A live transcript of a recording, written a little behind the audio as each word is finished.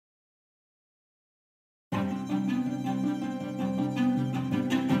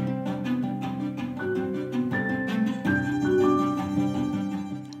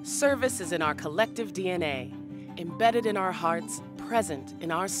Service is in our collective DNA, embedded in our hearts, present in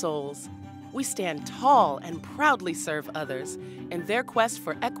our souls. We stand tall and proudly serve others in their quest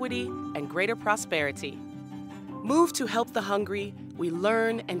for equity and greater prosperity. Moved to help the hungry, we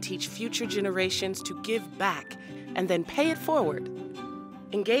learn and teach future generations to give back and then pay it forward.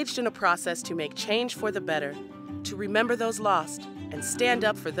 Engaged in a process to make change for the better, to remember those lost and stand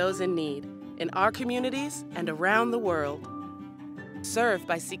up for those in need in our communities and around the world. Serve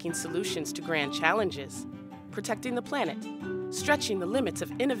by seeking solutions to grand challenges, protecting the planet, stretching the limits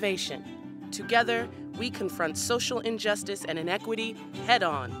of innovation. Together, we confront social injustice and inequity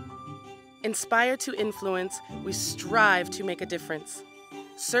head-on. Inspired to influence, we strive to make a difference.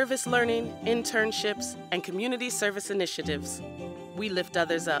 Service learning, internships, and community service initiatives. We lift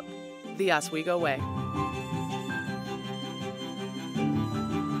others up. The Oswego Way.